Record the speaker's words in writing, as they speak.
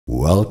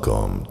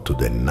Welcome to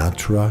the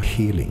Natural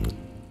Healing.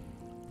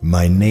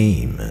 My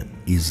name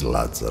is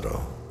Lazzaro.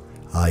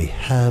 I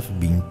have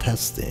been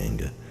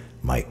testing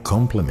my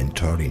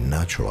complementary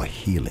natural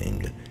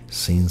healing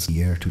since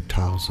year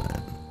 2000.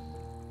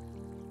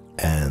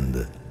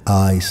 And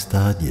I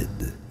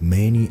studied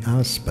many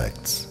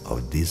aspects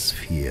of this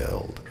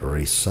field,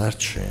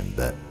 researching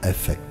the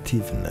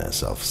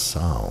effectiveness of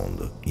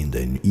sound in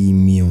the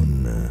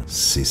immune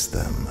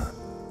system.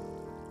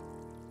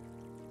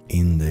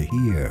 In the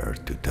year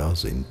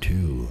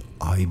 2002,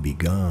 I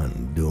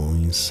began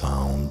doing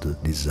sound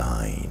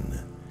design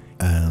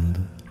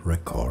and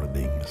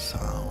recording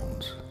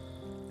sounds.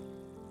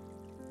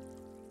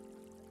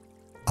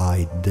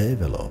 I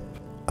developed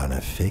an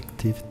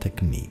effective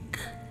technique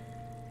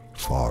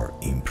for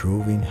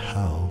improving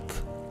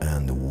health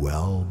and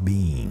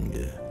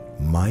well-being.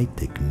 My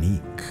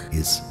technique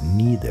is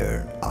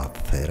neither a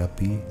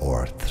therapy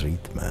or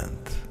treatment,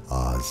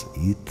 as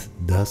it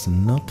does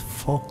not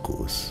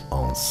focus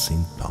on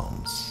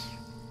symptoms.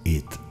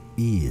 It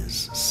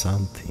is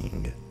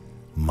something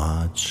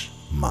much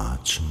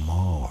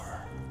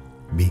more.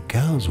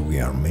 Because we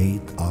are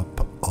made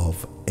up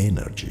of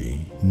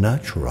energy,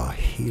 natural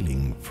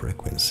healing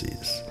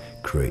frequencies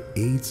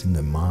creates in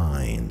the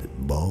mind,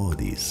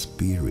 body,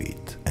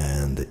 spirit,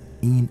 and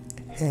in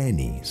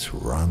any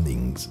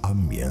surroundings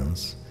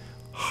ambience,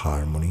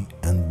 harmony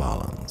and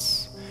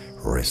balance,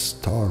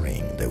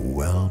 restoring the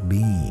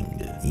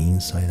well-being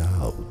inside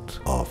out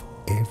of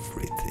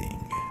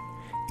everything,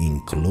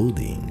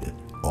 including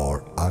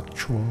our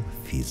actual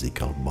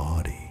physical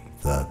body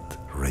that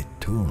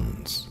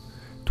returns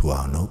to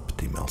an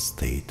optimal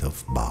state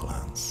of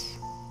balance.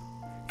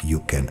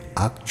 You can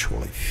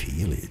actually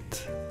feel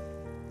it.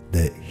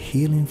 The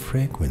healing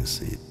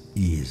frequency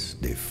is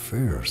the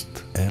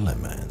first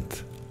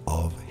element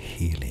of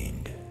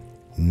healing.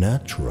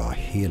 Natural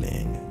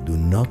healing do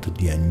not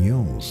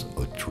diagnose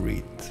or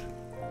treat.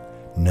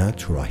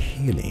 Natural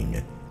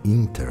healing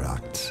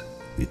interacts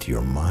with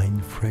your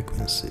mind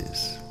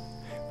frequencies,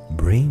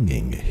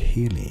 bringing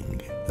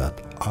healing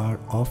that are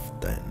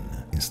often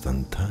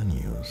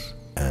instantaneous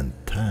and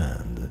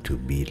tend to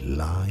be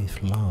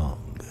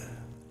lifelong.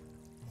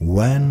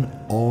 When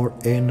our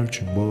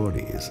energy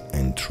bodies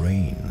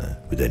entrain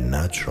with the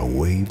natural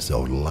waves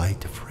of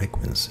light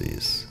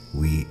frequencies,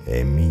 we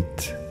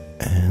emit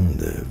and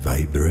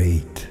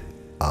vibrate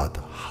at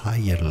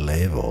higher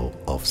level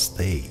of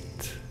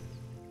state.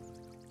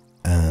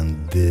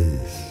 And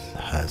this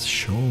has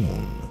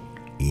shown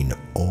in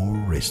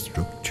our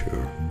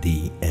restructured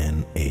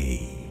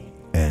DNA,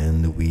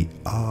 and we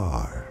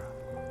are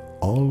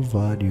all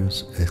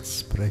various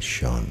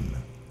expressions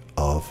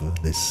of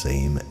the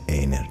same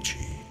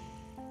energy.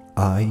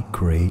 I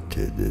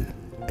created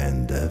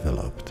and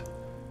developed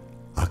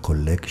a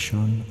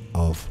collection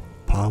of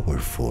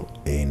powerful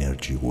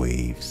energy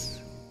waves,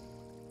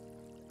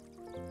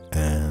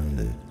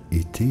 and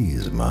it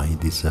is my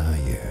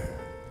desire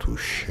to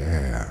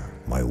share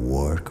my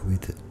work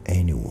with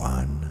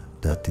anyone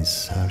that is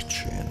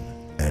searching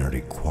and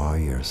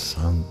requires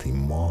something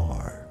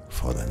more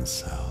for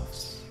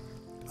themselves.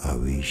 I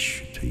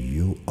wish to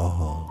you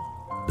all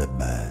the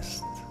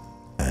best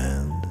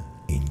and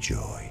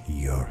enjoy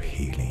your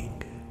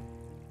healing.